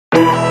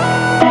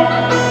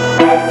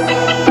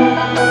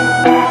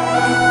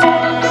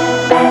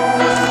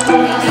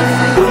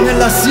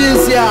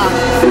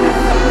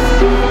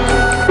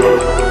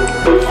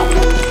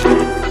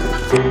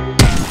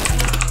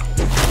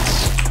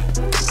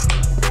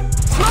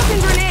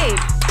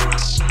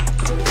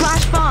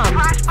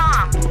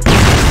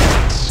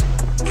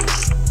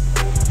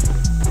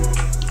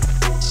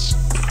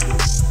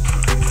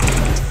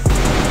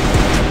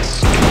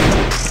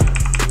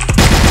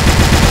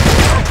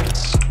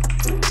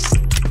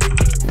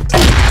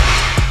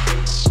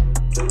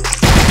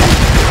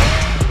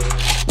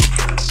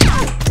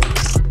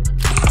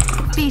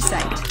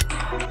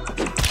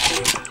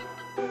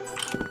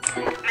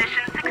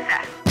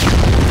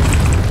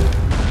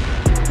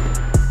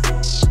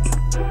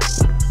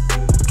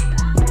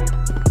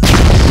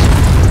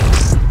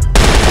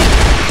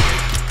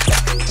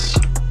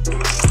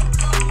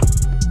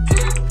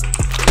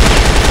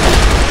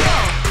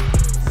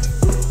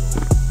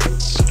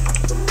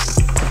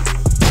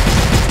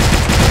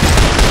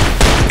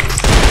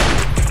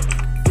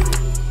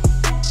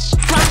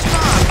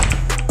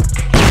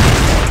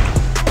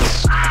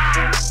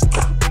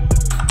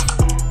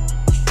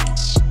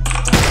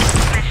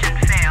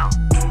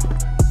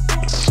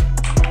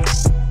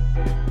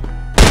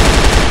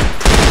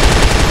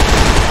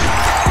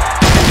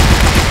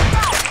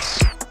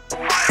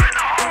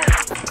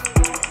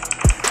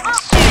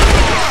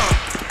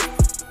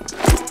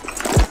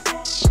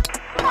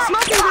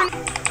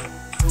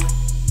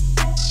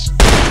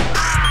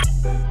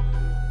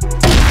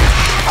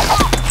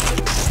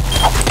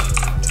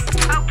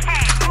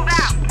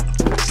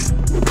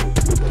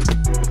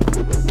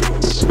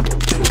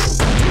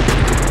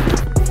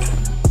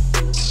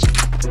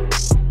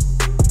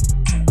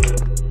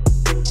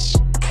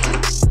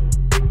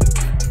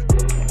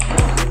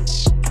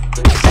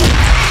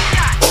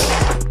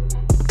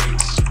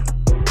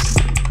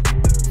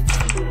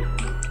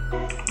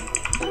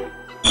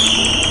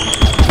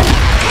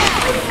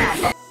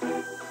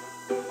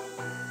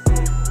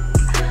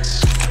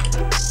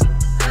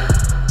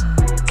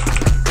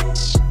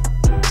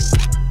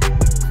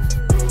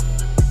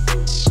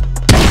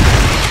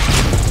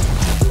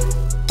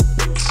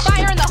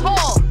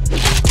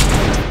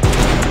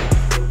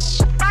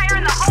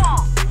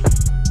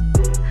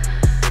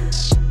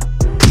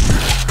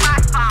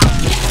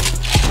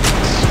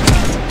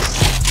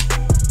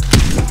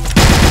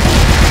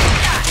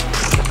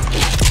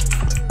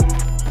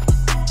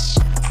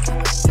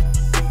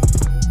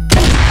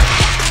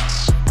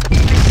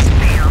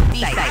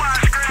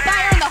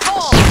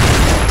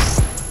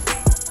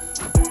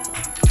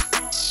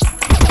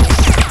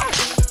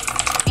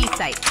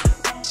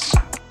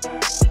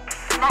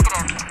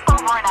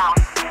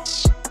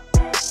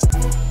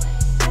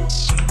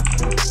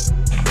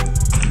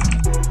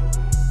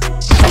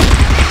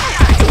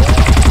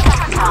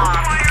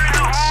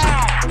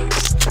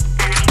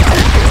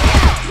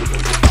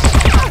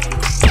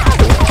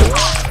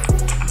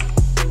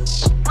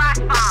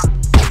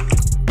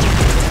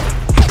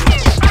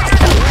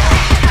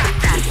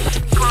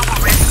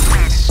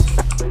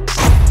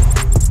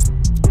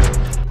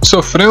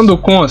Sofrendo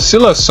com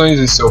oscilações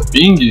em seu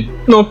ping?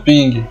 No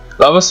Ping.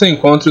 Lá você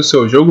encontra o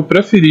seu jogo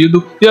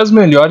preferido e as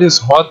melhores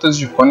rotas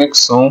de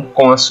conexão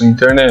com a sua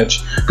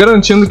internet,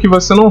 garantindo que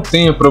você não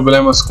tenha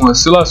problemas com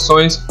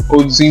oscilações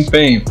ou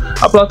desempenho.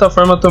 A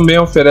plataforma também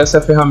oferece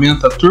a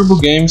ferramenta Turbo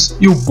Games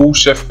e o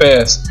Boost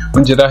FPS,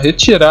 onde irá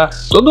retirar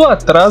todo o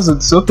atraso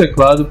de seu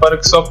teclado para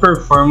que sua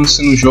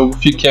performance no jogo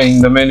fique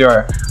ainda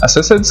melhor.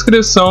 Acesse a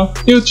descrição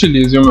e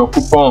utilize o meu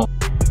cupom.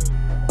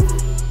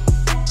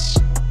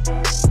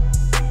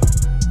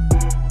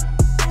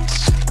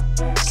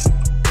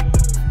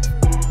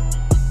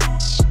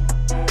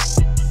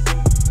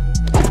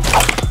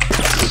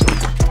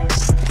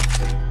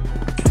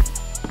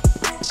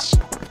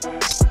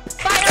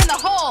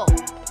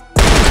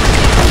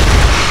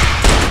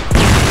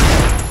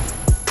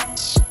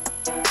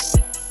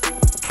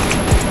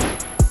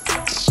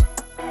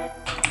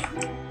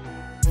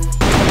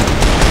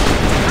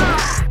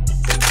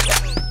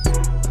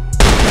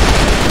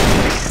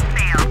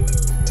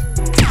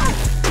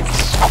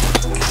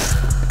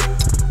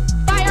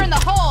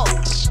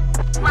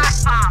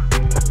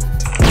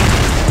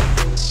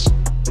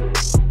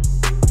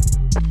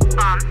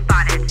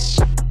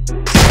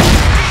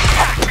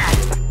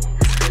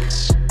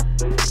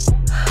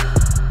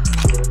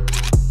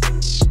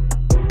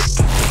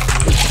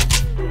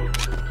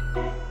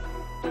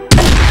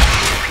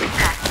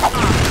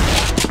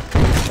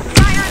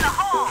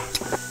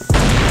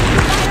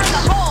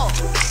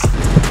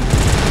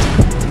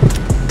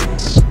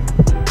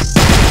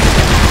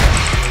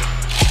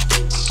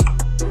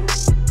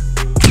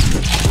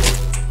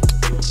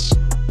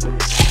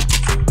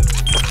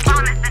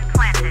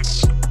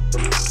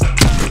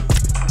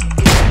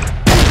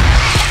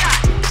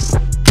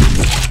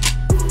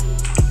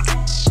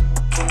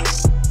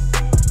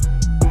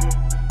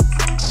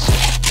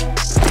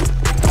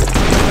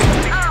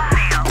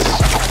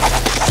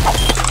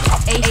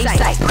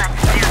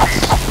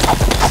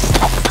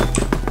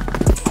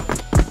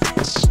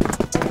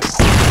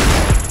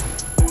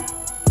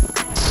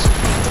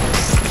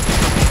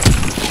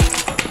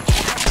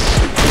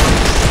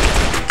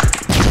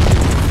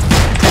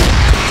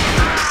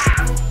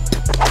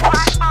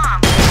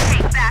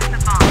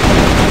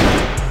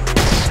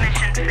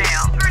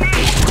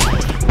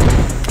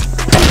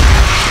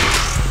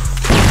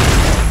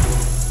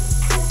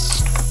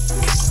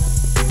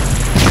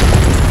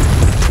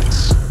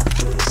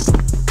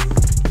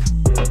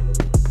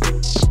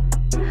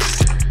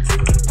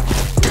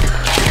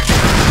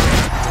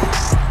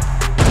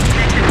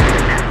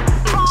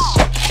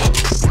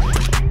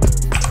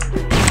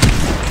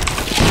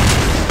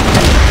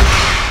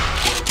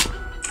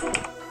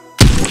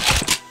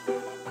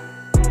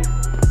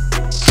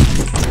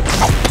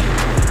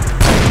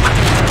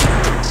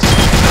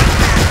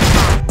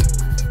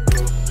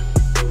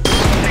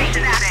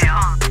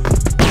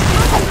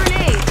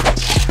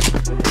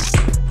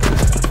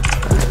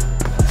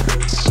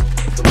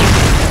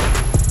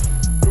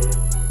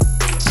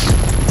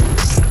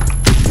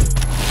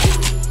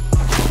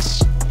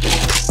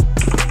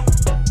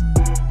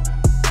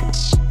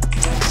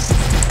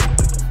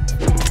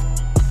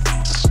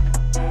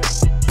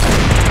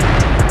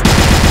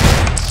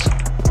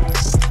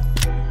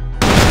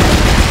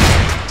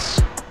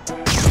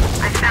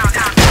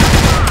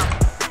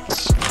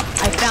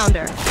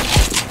 Founder.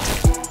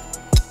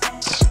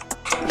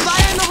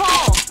 Fire in the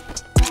hole!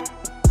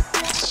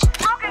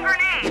 Smoking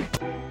grenade!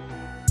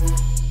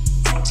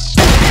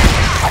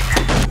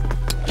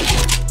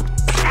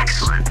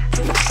 Excellent.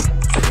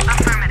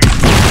 Affirmative.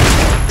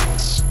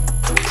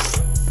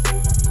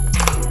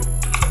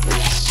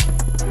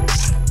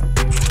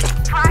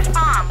 Flash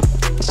bomb.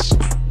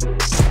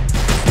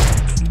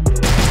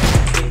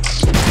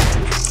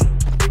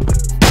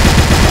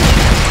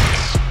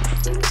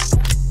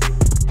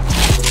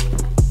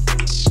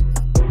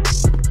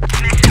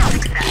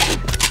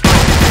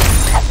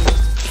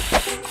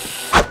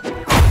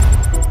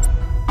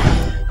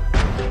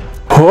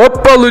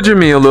 Opa,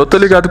 Ludmilo, eu tô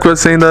ligado que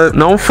você ainda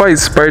não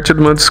faz parte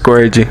do meu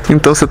Discord,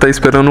 então você tá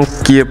esperando o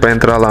que pra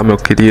entrar lá, meu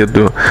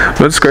querido?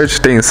 Meu Discord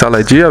tem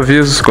sala de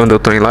avisos quando eu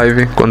tô em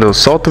live, quando eu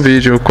solto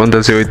vídeo, quando a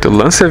Z8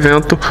 lança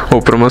evento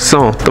ou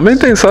promoção. Também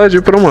tem sala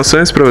de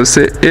promoções pra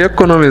você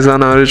economizar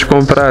na hora de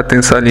comprar,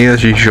 tem salinhas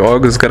de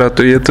jogos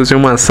gratuitos e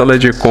uma sala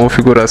de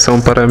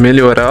configuração para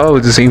melhorar o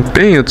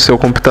desempenho do seu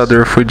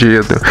computador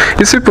fudido.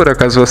 E se por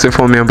acaso você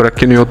for membro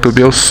aqui no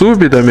YouTube ou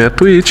sub da minha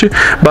Twitch,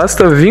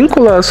 basta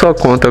vincular a sua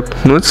conta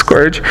no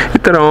Discord e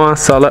terá uma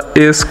sala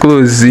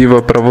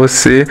exclusiva para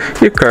você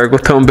e cargo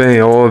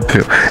também,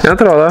 óbvio.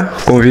 Entra lá,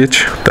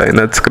 convite tá aí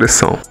na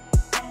descrição.